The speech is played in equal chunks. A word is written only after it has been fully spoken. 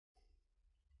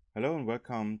Hello and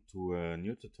welcome to a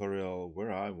new tutorial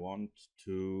where I want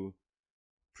to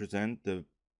present the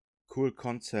cool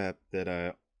concept that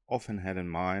I often had in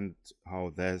mind,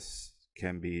 how this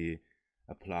can be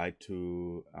applied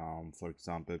to, for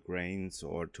example, grains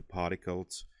or to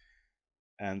particles.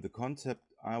 And the concept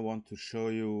I want to show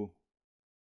you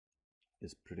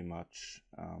is pretty much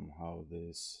how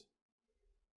this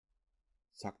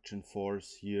suction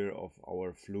force here of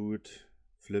our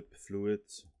flip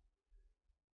fluids,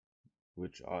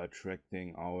 which are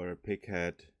attracting our pig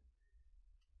head,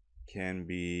 can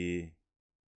be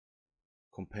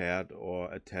compared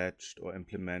or attached or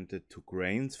implemented to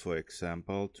grains, for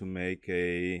example, to make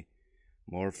a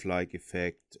morph-like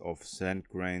effect of sand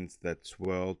grains that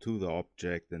swirl to the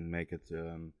object and make it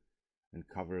and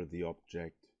cover the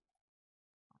object.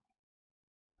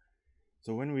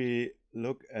 So when we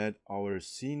look at our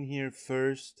scene here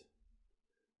first,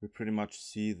 we pretty much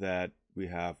see that we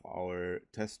have our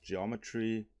test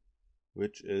geometry,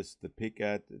 which is the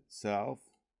picad itself,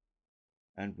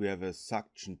 and we have a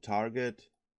suction target,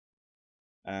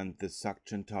 and the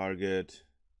suction target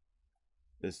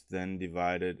is then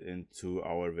divided into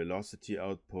our velocity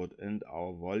output and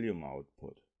our volume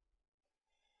output.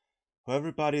 For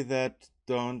everybody that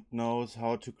don't knows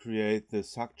how to create the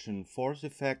suction force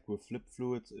effect with flip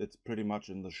fluids, it's pretty much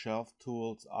in the shelf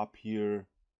tools up here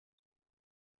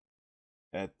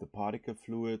at the particle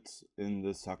fluids in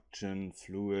the suction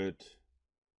fluid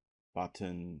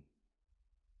button.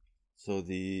 So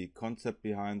the concept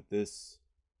behind this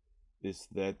is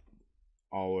that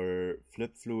our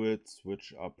flip fluids,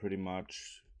 which are pretty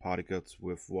much particles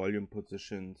with volume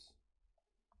positions,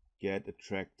 get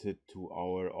attracted to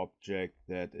our object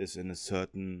that is in a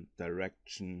certain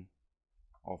direction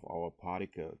of our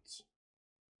particles.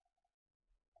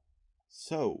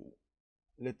 So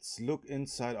let's look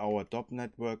inside our DOP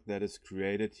network that is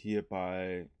created here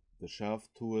by the shelf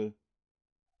tool,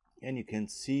 and you can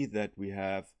see that we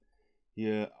have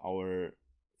here our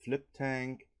flip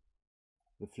tank.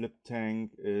 The flip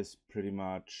tank is pretty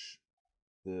much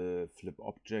the flip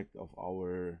object of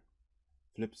our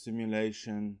flip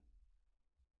simulation.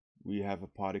 We have a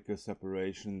particle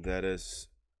separation that is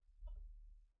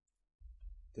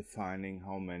defining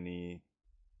how many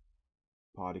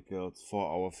particles for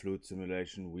our fluid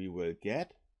simulation we will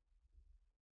get.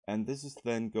 And this is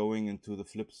then going into the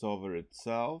flip solver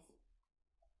itself.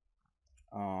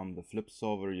 The flip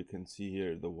solver, you can see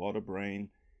here, the water brain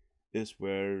is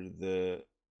where the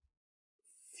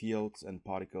fields and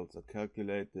particles are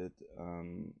calculated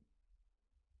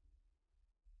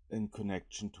in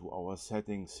connection to our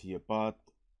settings here. But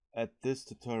at this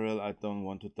tutorial I don't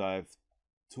want to dive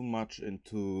too much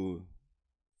into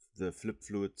the flip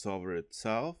fluid solver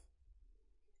itself,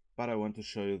 but I want to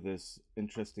show you this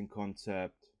interesting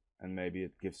concept and maybe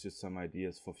it gives you some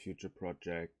ideas for future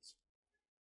projects.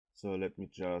 So let me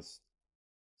just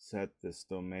set this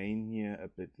domain here a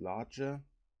bit larger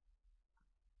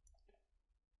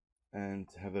and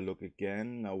have a look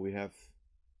again. Now we have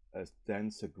a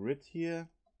denser grid here,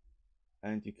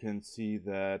 and you can see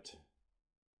that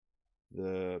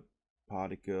the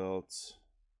particles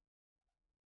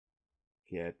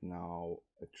get now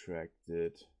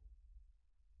attracted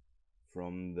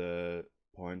from the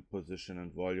point position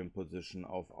and volume position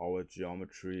of our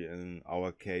geometry, in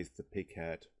our case the pig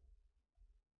head.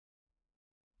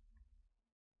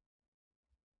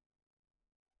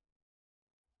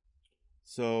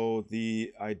 So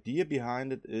the idea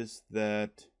behind it is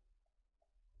that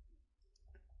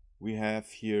we have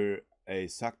here a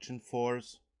suction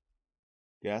force,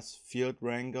 gas field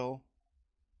wrangle,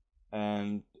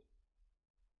 and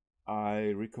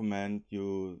I recommend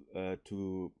you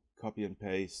to copy and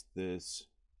paste this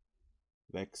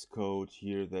VEX code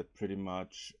here that pretty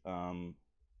much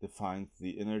defines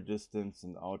the inner distance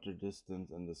and outer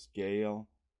distance and the scale,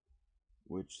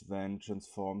 which then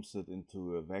transforms it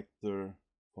into a vector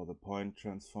for the point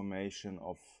transformation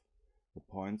of the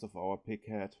points of our pig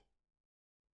head.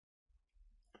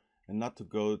 And not to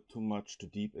go too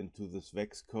deep into this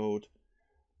VEX code,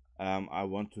 I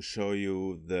want to show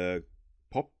you the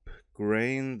pop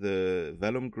grain, the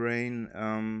vellum grain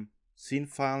scene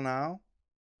file now.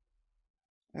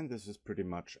 And this is pretty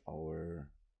much our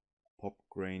pop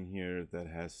grain here that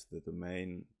has the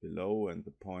domain below, and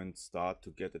the points start to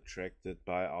get attracted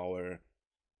by our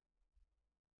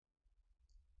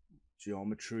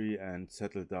geometry and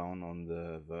settle down on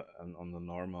the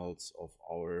normals of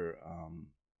our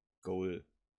goal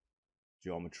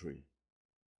geometry.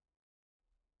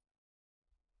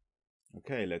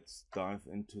 Okay, let's dive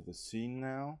into the scene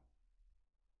now.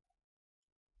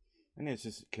 And as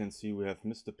you can see, we have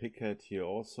Mr. Pighead here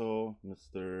also,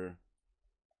 Mr.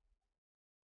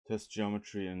 test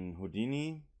geometry in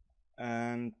Houdini,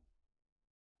 and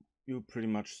you pretty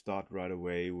much start right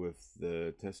away with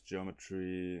the test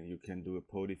geometry. You can do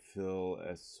a polyfill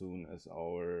as soon as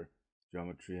our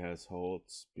geometry has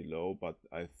holes below, but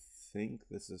I think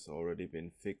this has already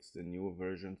been fixed in newer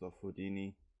versions of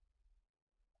Houdini.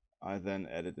 I then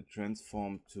added a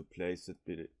transform to place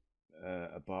it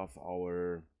above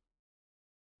our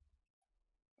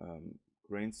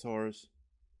grain source,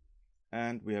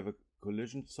 and we have a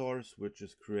collision source which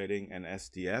is creating an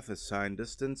SDF, a sign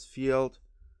distance field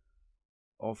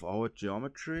of our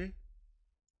geometry,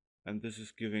 and this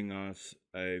is giving us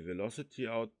a velocity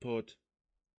output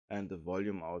and a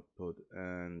volume output.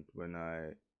 And when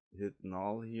I hit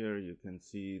null here, you can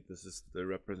see this is the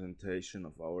representation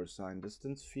of our sign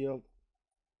distance field,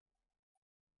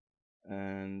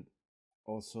 and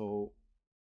also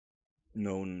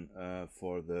known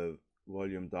for the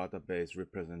volume database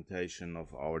representation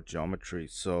of our geometry.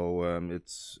 So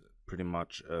it's pretty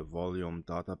much a volume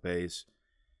database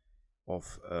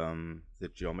of the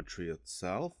geometry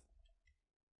itself.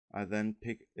 I then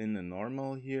pick in a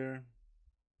normal here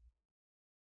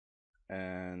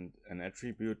and an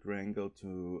attribute wrangle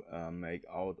to make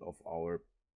out of our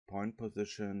point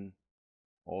position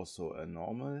also a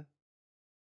normal,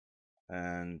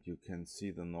 and you can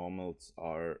see the normals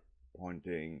are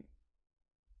pointing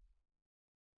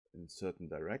in certain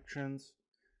directions,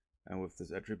 and with this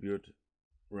attribute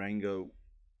wrangle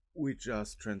we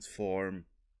just transform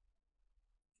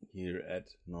here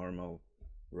at normal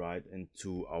right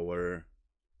into our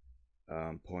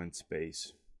point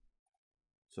space.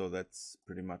 So that's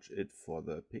pretty much it for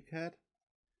the pig head.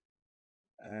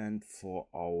 And for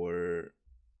our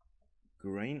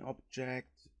grain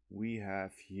object, we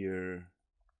have here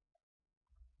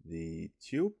the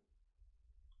tube.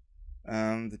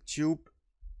 The tube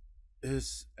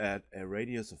is at a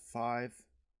radius of 5.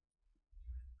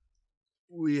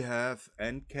 We have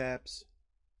end caps,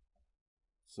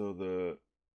 so the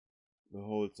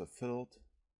holes are filled,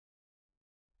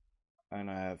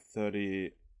 and I have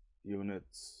 30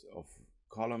 units of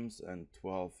columns and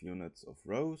 12 units of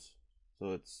rows,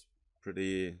 so it's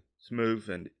pretty smooth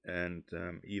and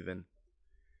even.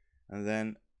 And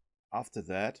then after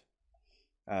that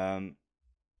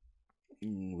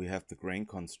we have the grain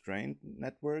constraint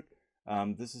network.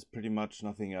 This is pretty much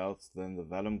nothing else than the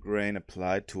vellum grain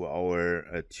applied to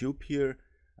our tube here,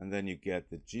 and then you get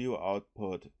the geo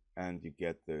output and you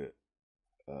get the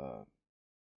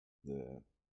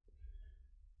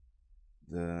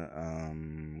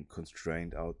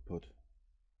constraint output.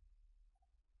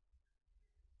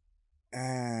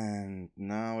 And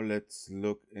now let's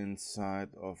look inside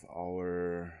of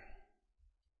our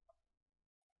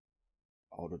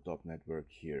Autodop network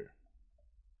here.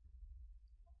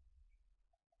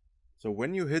 So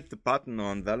when you hit the button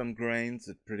on vellum grains,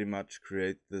 it pretty much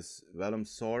creates this vellum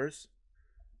source,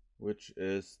 which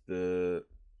is the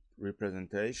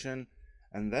representation.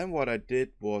 And then what I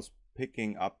did was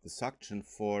picking up the suction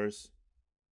force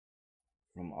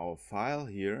from our file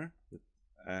here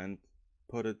and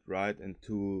put it right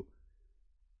into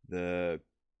the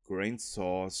grain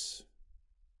source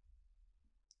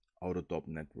Autodop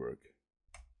network.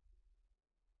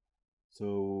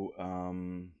 So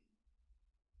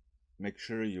make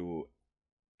sure you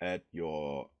add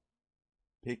your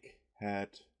pig head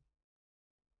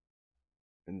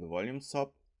in the volume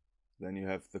sub. Then you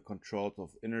have the controls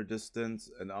of inner distance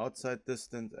and outside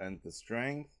distance and the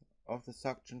strength of the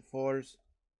suction force.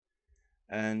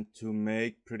 And to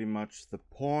make pretty much the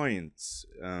points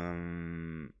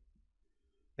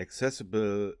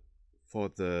accessible for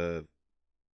the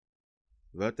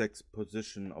vertex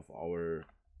position of our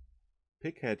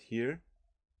pig head here,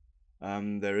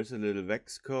 there is a little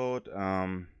Vex code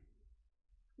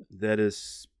that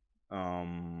is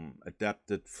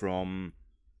adapted from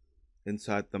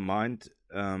inside the Mind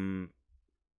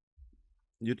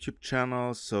YouTube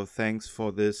channel. So thanks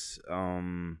for this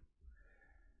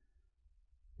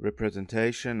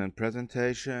representation and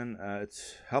presentation.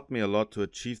 It's helped me a lot to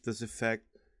achieve this effect.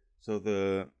 So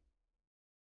the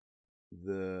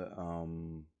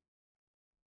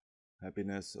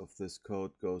happiness of this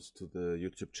code goes to the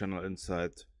YouTube channel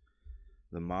Inside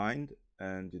the Mind,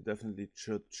 and you definitely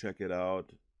should check it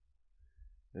out.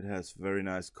 It has very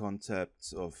nice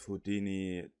concepts of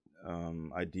Houdini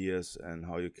ideas and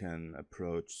how you can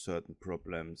approach certain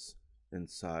problems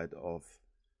inside of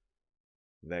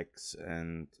Vex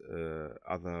and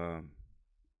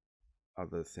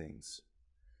other things.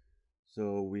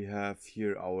 So we have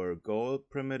here our goal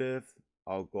primitive,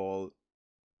 our goal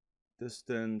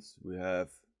distance, we have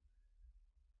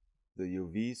the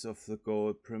UVs of the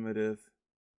goal primitive,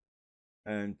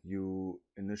 and you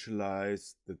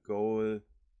initialize the goal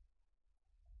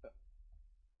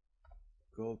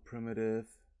primitive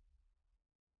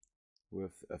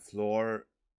with a floor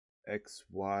x,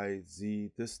 y,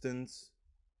 z distance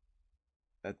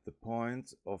at the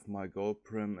points of my goal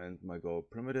prim and my goal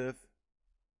primitive.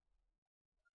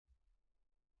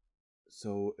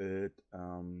 So it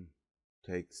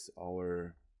takes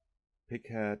our pick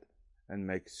head and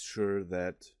makes sure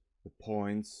that the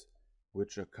points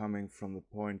which are coming from the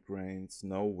point grains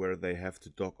know where they have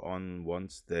to dock on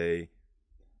once they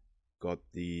got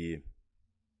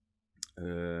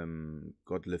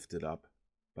lifted up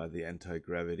by the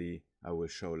anti-gravity I will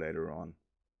show later on.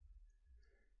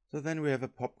 So then we have a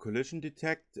pop collision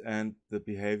detect, and the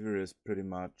behavior is pretty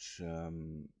much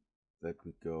that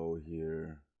we go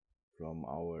here from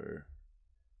our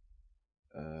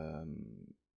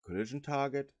collision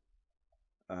target.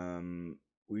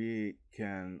 We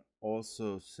can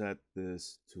also set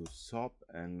this to SOP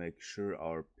and make sure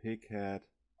our pig head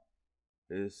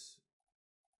is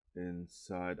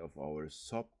inside of our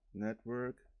SOP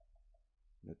network.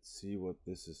 Let's see what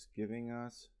this is giving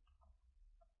us.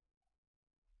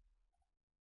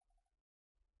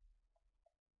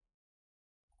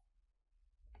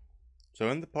 So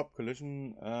in the pop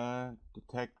collision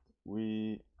detect,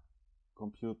 we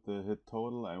compute the hit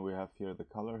total, and we have here the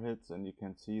color hits, and you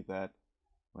can see that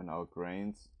when our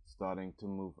grains starting to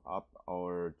move up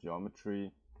our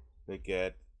geometry, they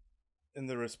get in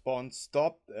the response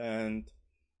stopped and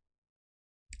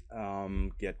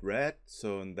get red.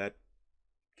 So in that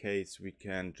case we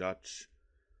can judge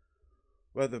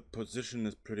whether position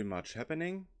is pretty much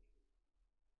happening.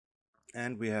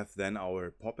 And we have then our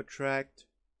pop attract,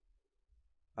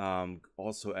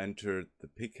 also entered the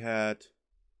pick head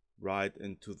right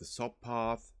into the SOP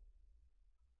path.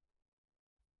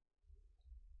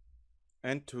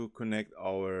 And to connect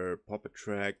our pop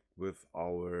attract with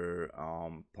our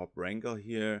pop wrangle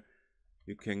here,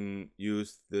 you can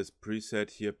use this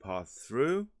preset here, path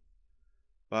through,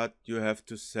 but you have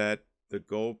to set the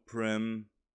goal prim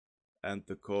and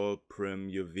the goal prim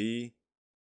UV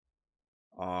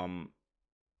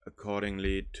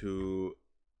accordingly to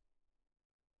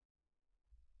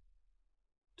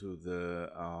the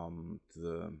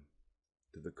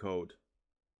code.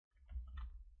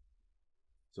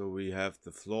 So we have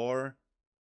the floor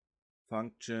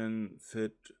function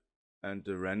fit and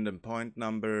the random point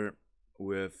number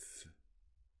with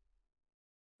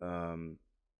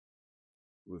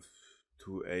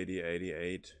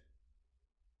 28088,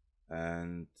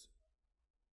 and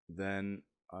then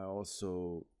I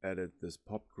also added this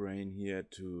pop grain here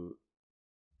to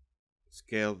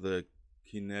scale the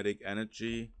kinetic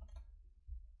energy,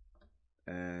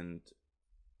 and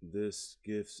this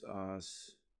gives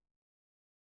us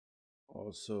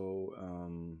also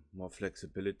more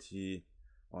flexibility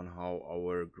on how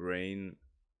our grain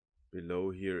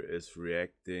below here is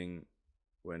reacting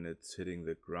when it's hitting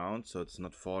the ground. So it's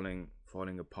not falling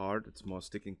apart, it's more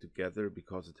sticking together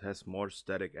because it has more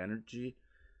static energy.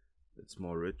 It's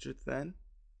more rigid then.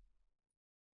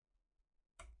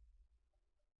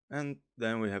 And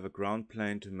then we have a ground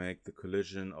plane to make the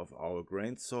collision of our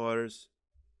grain source,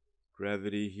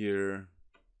 gravity here,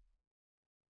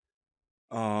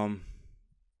 and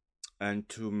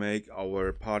to make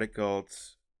our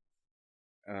particles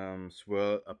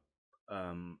swirl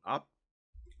up,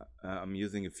 I'm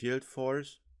using a field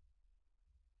force,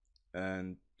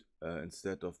 and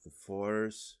instead of the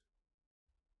force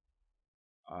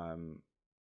I'm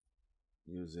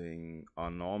using a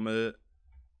normal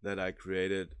that I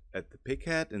created at the pick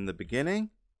head in the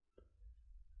beginning,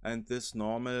 and this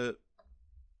normal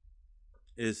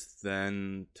is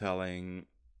then telling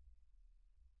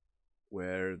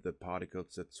where the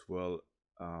particles that swirl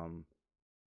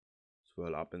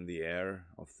up in the air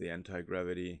of the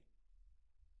anti-gravity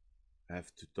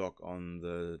have to dock on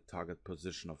the target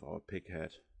position of our pick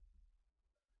head.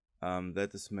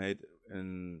 That is made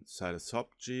inside a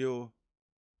SOP geo.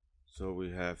 So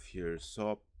we have here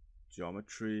SOP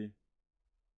geometry,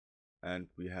 and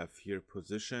we have here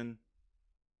position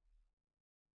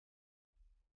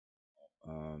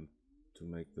to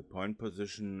make the point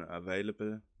position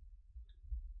available.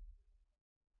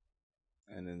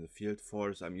 And in the field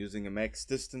force I'm using a max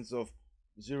distance of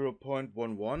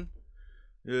 0.11.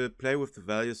 You play with the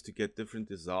values to get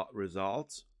different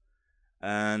results.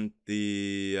 And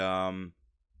the other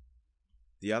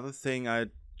thing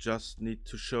I just need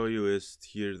to show you is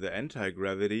here the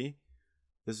anti-gravity.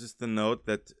 This is the node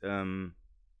that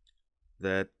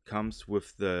that comes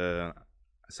with the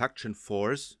suction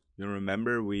force. You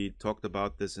remember we talked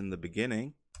about this in the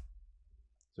beginning.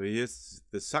 So here's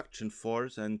the suction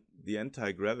force, and the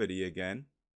anti-gravity again,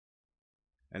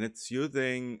 and it's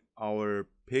using our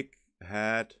pick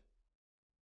head,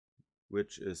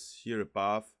 which is here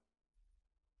above,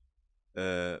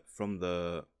 from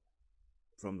the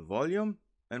volume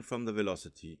and from the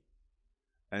velocity.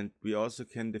 And we also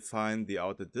can define the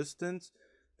outer distance.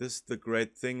 This is the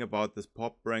great thing about this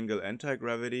pop wrangle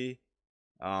anti-gravity.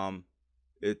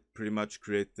 It pretty much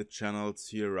creates the channels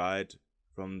here right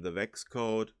from the VEX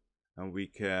code, and we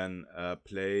can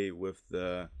play with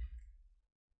the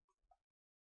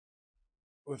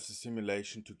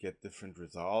simulation to get different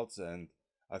results. And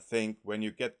I think when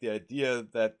you get the idea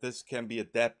that this can be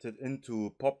adapted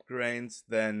into pop grains,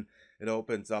 then it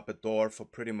opens up a door for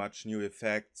pretty much new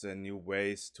effects and new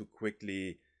ways to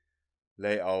quickly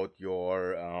lay out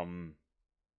your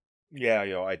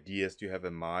your ideas you have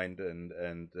in mind.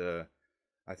 And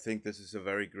I think this is a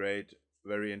very great,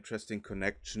 very interesting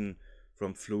connection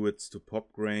from fluids to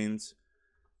pop grains.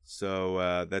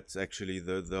 So that's actually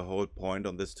the whole point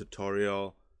on this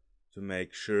tutorial, to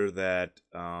make sure that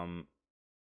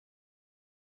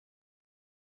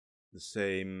the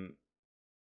same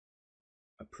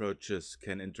approaches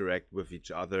can interact with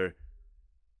each other.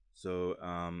 So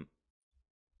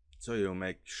so you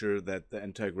make sure that the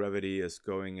anti-gravity is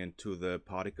going into the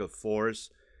particle force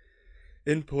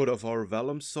input of our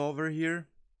vellum solver here,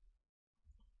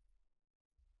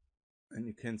 and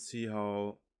you can see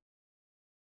how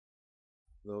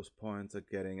those points are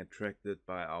getting attracted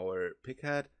by our pick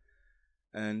head.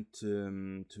 And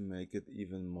to make it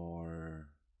even more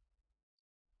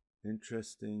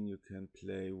interesting, you can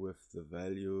play with the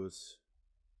values,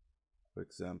 for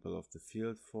example, of the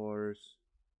field force.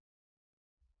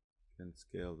 You can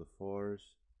scale the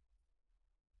force.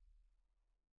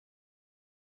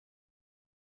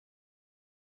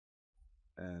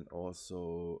 And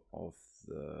also of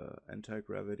the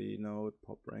anti-gravity node,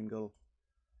 pop wrangle.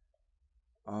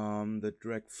 The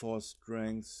drag force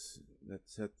strength,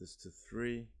 let's set this to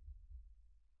 3.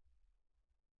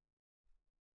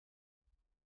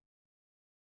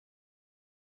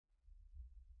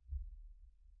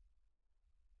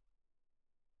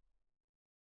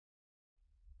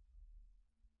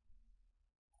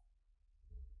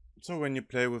 So when you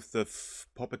play with the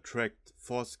pop attract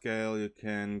force scale, you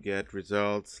can get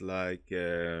results like,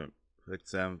 for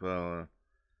example,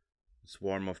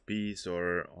 swarm of bees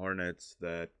or hornets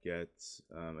that gets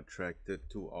attracted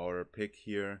to our pick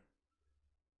here.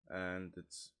 And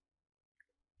it's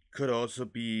could also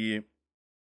be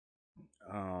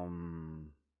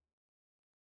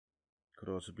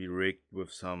rigged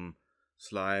with some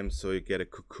slime, so you get a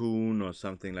cocoon or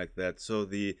something like that. So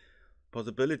the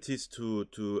possibilities to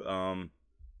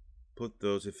put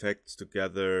those effects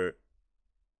together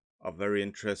are very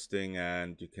interesting,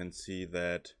 and you can see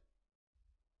that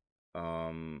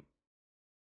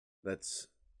that's,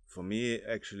 for me,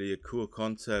 actually a cool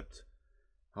concept,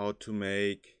 how to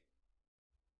make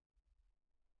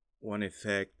one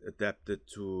effect adapted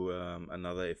to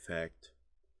another effect.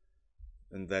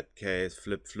 In that case,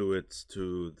 flip fluids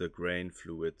to the grain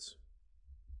fluids.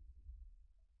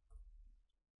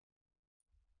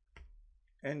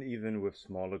 And even with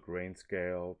smaller grain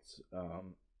scales,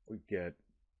 we get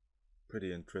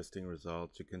pretty interesting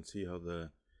results. You can see how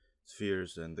the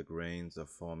spheres and the grains are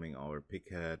forming our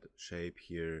pick head shape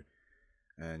here,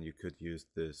 and you could use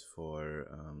this for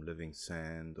living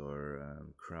sand or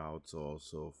crowds,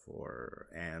 also for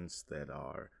ants that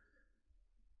are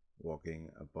walking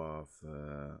above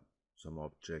some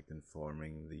object and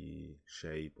forming the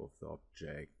shape of the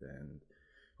object. And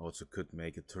also could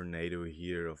make a tornado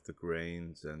here of the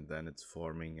grains, and then it's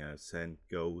forming a sand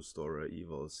ghost or an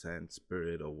evil sand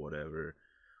spirit or whatever,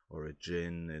 or a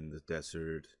djinn in the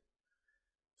desert.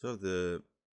 So the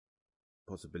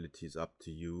possibility is up to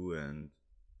you, and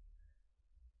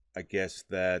I guess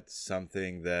that's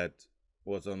something that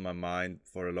was on my mind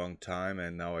for a long time,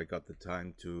 and now I got the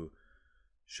time to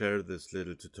share this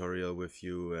little tutorial with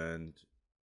you and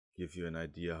give you an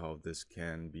idea how this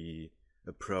can be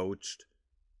approached.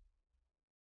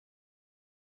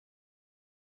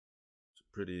 It's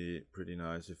a pretty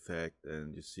nice effect,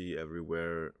 and you see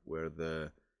everywhere where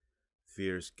the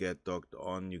spheres get docked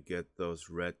on, you get those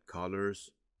red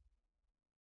colors.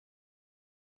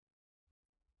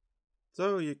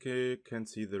 So you can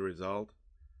see the result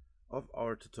of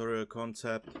our tutorial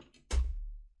concept,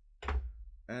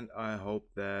 and I hope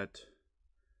that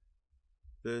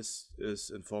this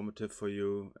is informative for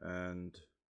you, and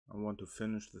I want to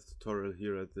finish the tutorial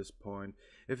here at this point.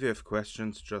 If you have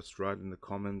questions, just write in the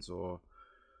comments or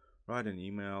write an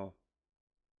email.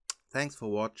 Thanks for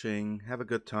watching. Have a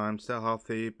good time. Stay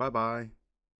healthy. Bye bye.